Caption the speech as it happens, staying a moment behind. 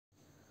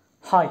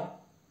Hi,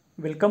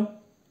 welcome.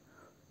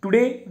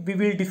 Today we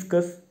will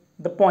discuss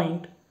the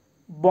point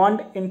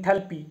bond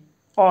enthalpy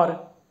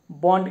or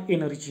bond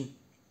energy.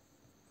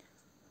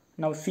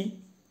 Now see,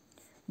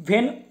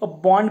 when a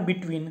bond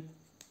between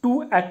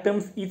two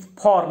atoms is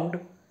formed,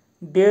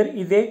 there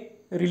is a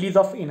release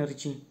of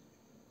energy.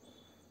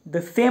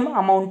 The same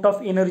amount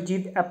of energy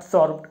is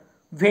absorbed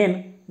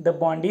when the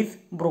bond is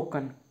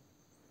broken.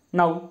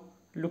 Now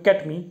look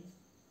at me.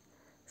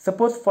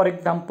 Suppose for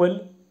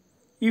example,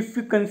 if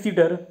we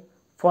consider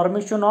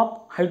formation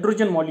of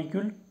hydrogen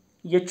molecule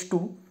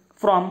H2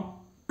 from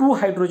two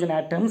hydrogen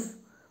atoms,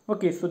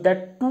 okay, so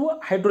that two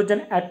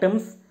hydrogen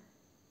atoms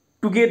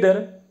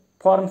together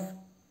forms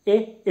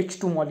a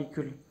H2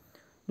 molecule.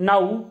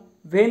 Now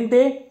when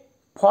they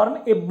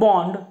form a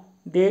bond,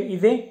 there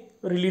is a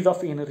release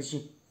of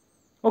energy,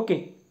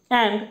 okay,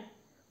 and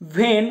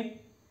when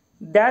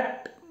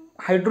that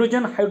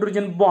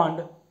hydrogen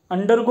bond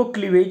undergo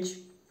cleavage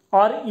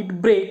or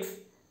it breaks,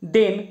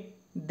 then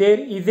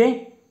there is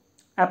a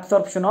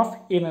absorption of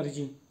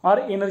energy, or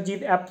energy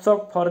is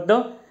absorbed for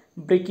the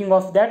breaking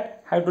of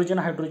that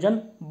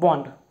hydrogen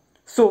bond.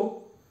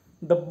 So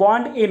the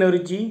bond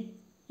energy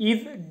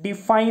is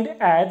defined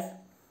as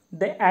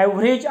the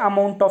average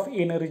amount of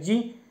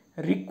energy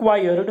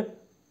required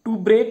to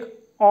break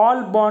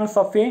all bonds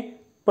of a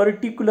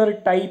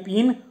particular type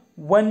in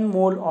 1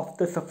 mole of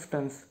the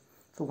substance.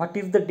 So what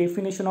is the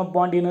definition of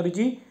bond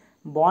energy?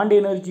 Bond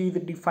energy is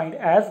defined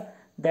as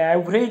the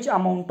average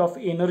amount of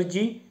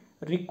energy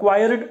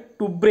required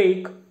to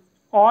break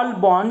all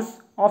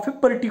bonds of a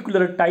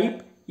particular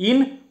type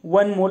in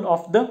 1 mole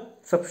of the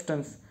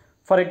substance.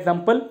 For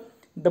example,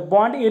 the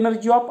bond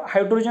energy of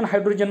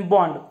hydrogen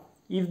bond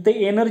is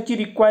the energy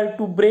required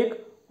to break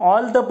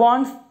all the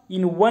bonds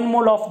in 1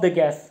 mole of the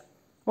gas.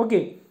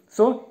 Okay,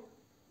 so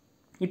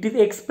it is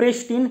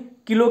expressed in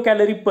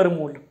kilocalorie per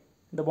mole.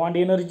 The bond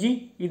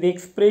energy is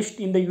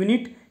expressed in the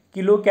unit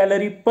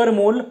kilocalorie per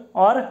mole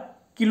or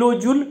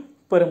kilojoule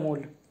per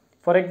mole.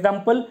 For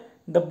example,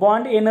 the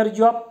bond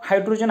energy of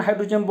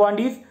hydrogen bond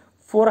is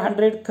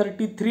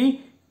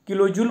 433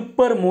 kilojoule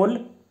per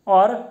mole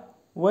or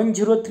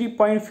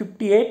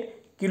 103.58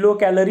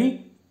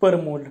 kilocalorie per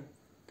mole.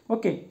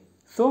 Okay,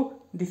 so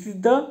this is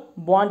the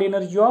bond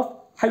energy of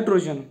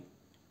hydrogen,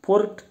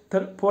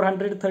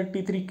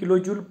 433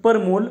 kilojoule per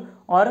mole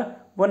or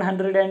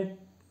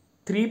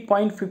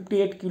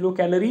 103.58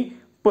 kilocalorie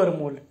per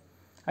mole.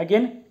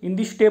 Again, in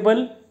this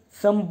table,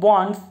 some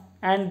bonds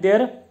and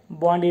their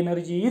bond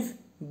energy is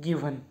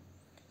given.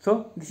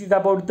 So this is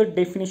about the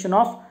definition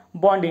of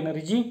bond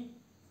energy.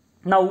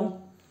 Now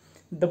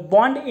the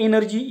bond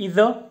energy is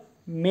a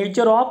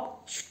measure of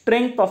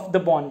strength of the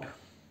bond.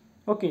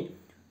 Okay,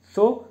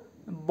 so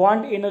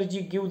bond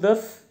energy gives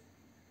us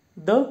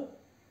the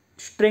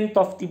strength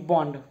of the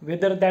bond,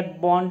 whether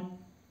that bond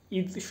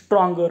is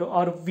stronger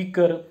or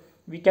weaker.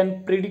 We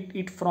can predict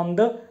it from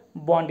the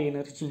bond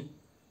energy.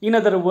 In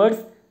other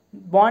words,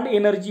 bond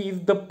energy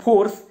is the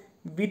force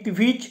with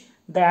which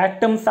the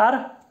atoms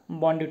are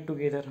bonded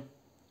together.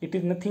 It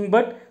is nothing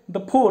but the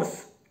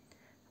force.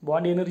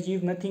 Bond energy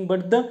is nothing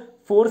but the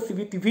force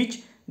with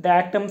which the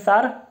atoms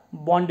are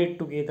bonded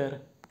together.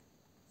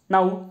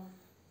 Now,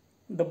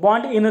 the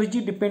bond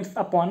energy depends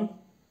upon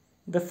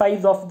the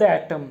size of the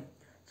atom.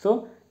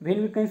 So,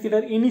 when we consider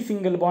any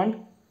single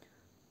bond,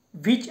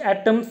 which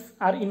atoms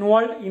are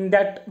involved in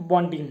that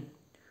bonding?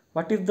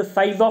 What is the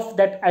size of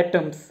that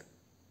atoms?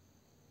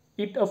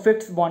 It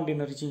affects bond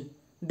energy.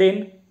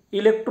 Then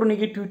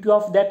electronegativity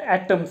of that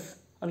atoms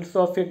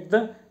also affects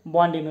the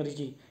bond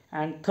energy.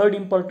 And third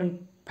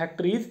important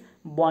factor is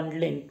bond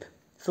length.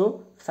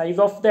 So size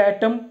of the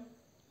atom,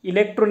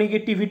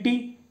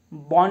 electronegativity,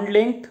 bond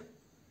length,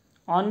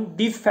 on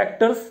these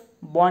factors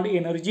bond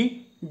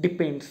energy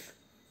depends.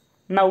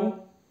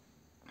 Now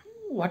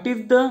what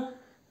is the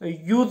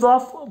use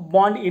of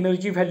bond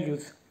energy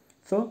values?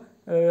 So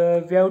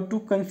we have to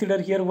consider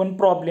here one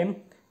problem,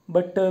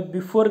 but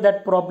before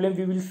that problem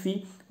we will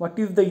see what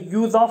is the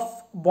use of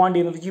bond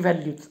energy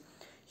values.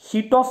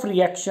 Heat of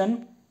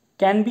reaction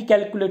can be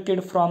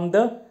calculated from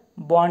the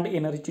bond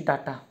energy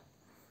data.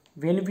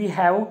 When we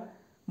have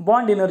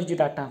bond energy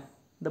data,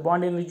 the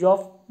bond energy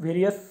of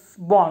various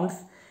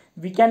bonds,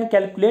 we can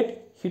calculate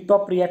heat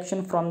of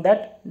reaction from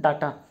that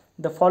data.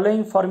 The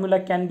following formula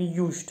can be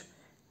used.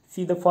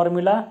 See the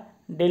formula: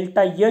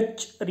 delta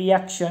H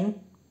reaction,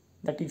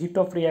 that is heat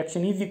of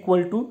reaction, is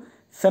equal to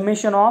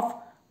summation of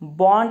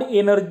bond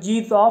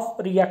energies of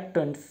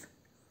reactants.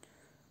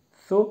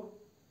 So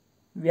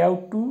we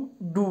have to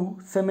do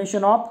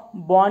summation of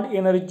bond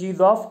energies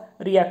of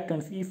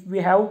reactants. If we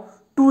have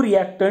two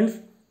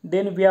reactants,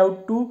 then we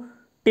have to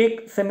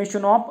take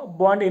summation of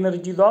bond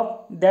energies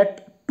of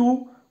that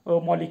two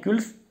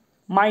molecules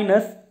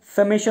minus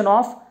summation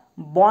of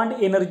bond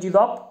energies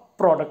of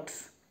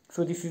products.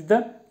 So this is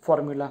the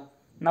formula.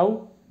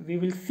 Now we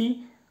will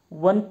see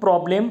one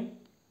problem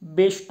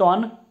based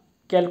on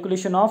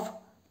calculation of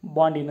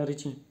bond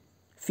energy.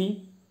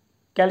 See,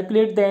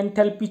 calculate the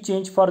enthalpy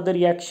change for the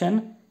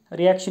reaction.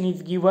 Reaction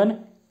is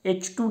given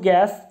H2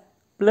 gas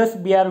plus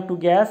Br2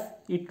 gas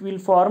it will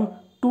form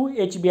 2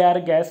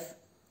 HBr gas,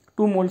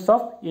 2 moles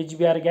of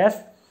HBr gas.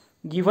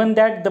 Given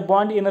that the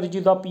bond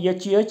energies of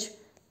HH,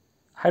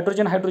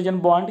 hydrogen-hydrogen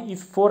bond,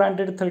 is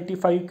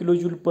 435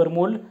 kilojoule per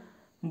mole,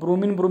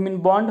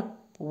 bromine-bromine bond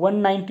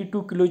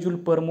 192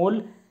 kilojoule per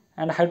mole,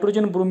 and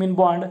hydrogen-bromine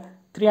bond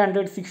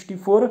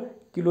 364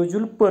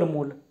 kilojoule per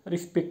mole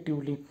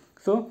respectively.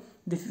 So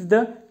this is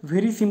the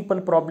very simple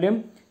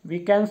problem. We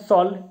can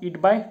solve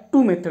it by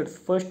two methods.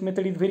 First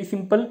method is very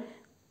simple,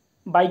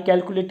 by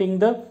calculating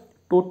the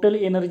total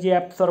energy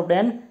absorbed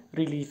and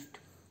released.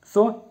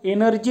 So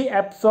energy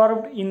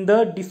absorbed in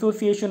the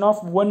dissociation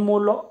of 1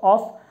 mole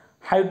of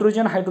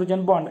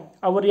hydrogen-hydrogen bond.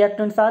 Our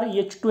reactants are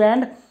H2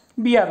 and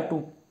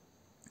Br2.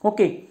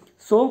 Okay,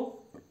 so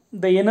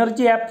the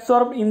energy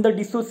absorbed in the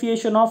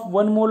dissociation of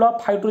 1 mole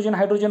of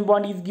hydrogen-hydrogen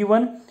bond is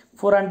given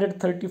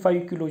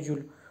 435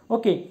 kilojoule.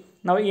 Okay,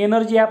 now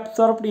energy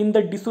absorbed in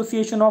the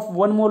dissociation of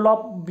 1 mole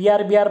of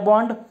Br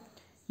bond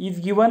is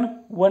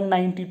given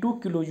 192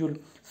 kilojoule.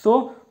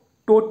 So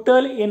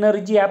total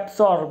energy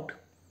absorbed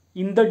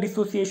in the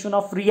dissociation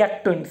of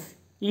reactants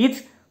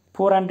is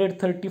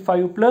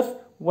 435 plus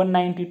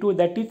 192,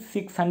 that is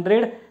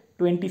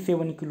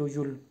 627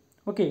 kilojoule.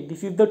 Okay,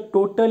 this is the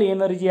total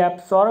energy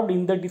absorbed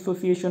in the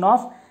dissociation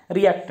of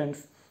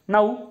reactants.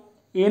 Now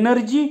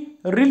energy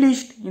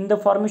released in the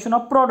formation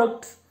of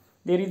products,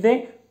 there is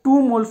a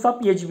 2 moles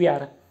of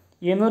HBr.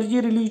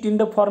 Energy released in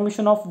the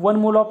formation of 1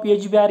 mole of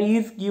HBr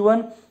is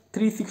given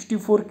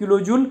 364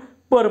 kilojoule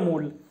per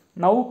mole.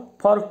 Now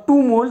for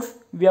 2 moles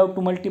we have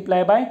to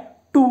multiply by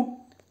 2,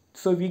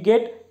 so we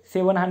get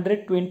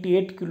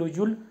 728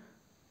 kilojoule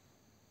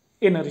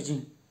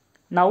energy.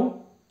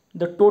 Now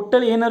the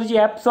total energy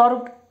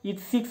absorbed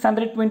is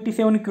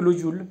 627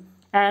 kilojoule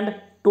and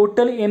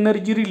total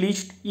energy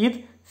released is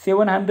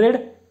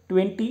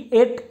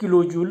 728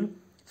 kilojoule.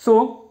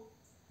 So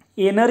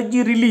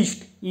energy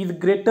released is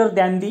greater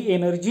than the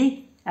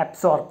energy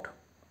absorbed.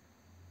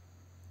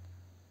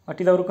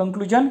 What is our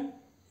conclusion?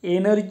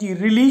 Energy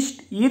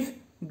released is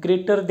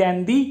greater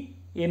than the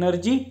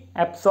energy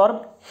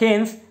absorbed.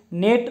 Hence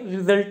net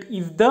result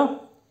is the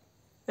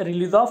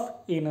release of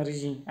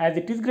energy, as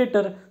it is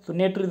greater. So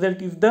net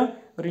result is the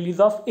release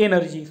of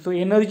energy. So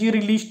energy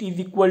released is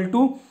equal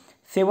to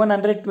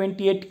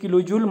 728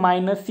 kilojoule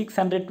minus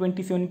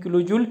 627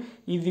 kilojoule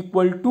is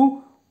equal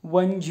to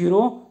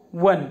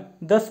 101.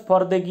 Thus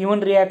for the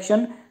given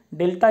reaction,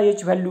 delta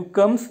H value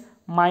comes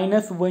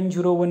minus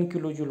 101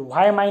 kilojoule.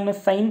 Why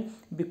minus sign?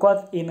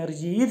 Because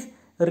energy is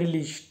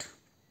released.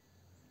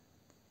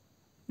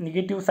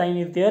 Negative sign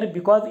is there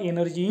because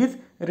energy is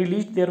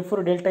released,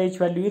 therefore delta H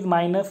value is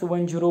minus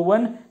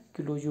 101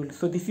 kilojoule.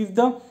 So this is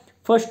the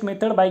first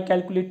method, by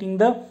calculating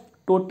the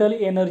total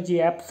energy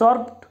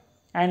absorbed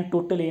and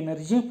total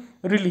energy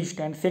released.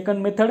 And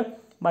second method,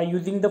 by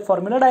using the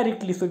formula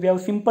directly. So we have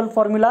simple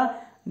formula,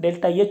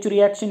 delta H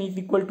reaction is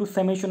equal to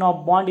summation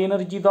of bond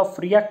energies of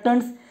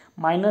reactants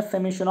minus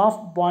summation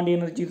of bond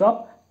energies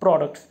of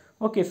products.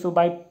 Okay, so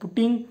by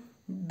putting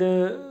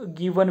the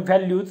given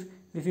values,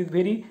 this is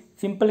very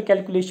simple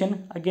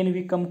calculation. Again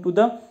we come to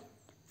the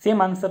same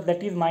answer,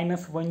 that is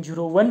minus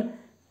 101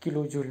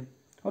 kilojoule.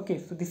 Okay,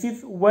 so this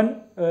is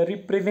one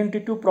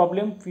representative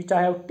problem which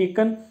I have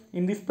taken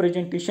in this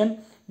presentation.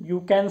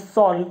 You can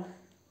solve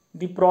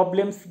the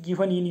problems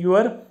given in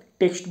your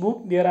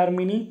textbook. There are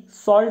many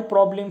solved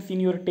problems in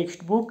your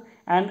textbook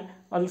and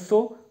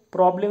also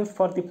problems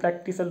for the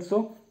practice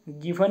also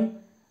given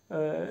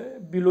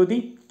below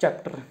the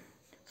chapter.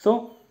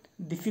 So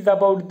this is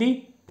about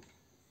the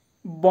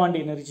bond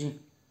energy.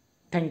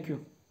 Thank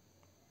you.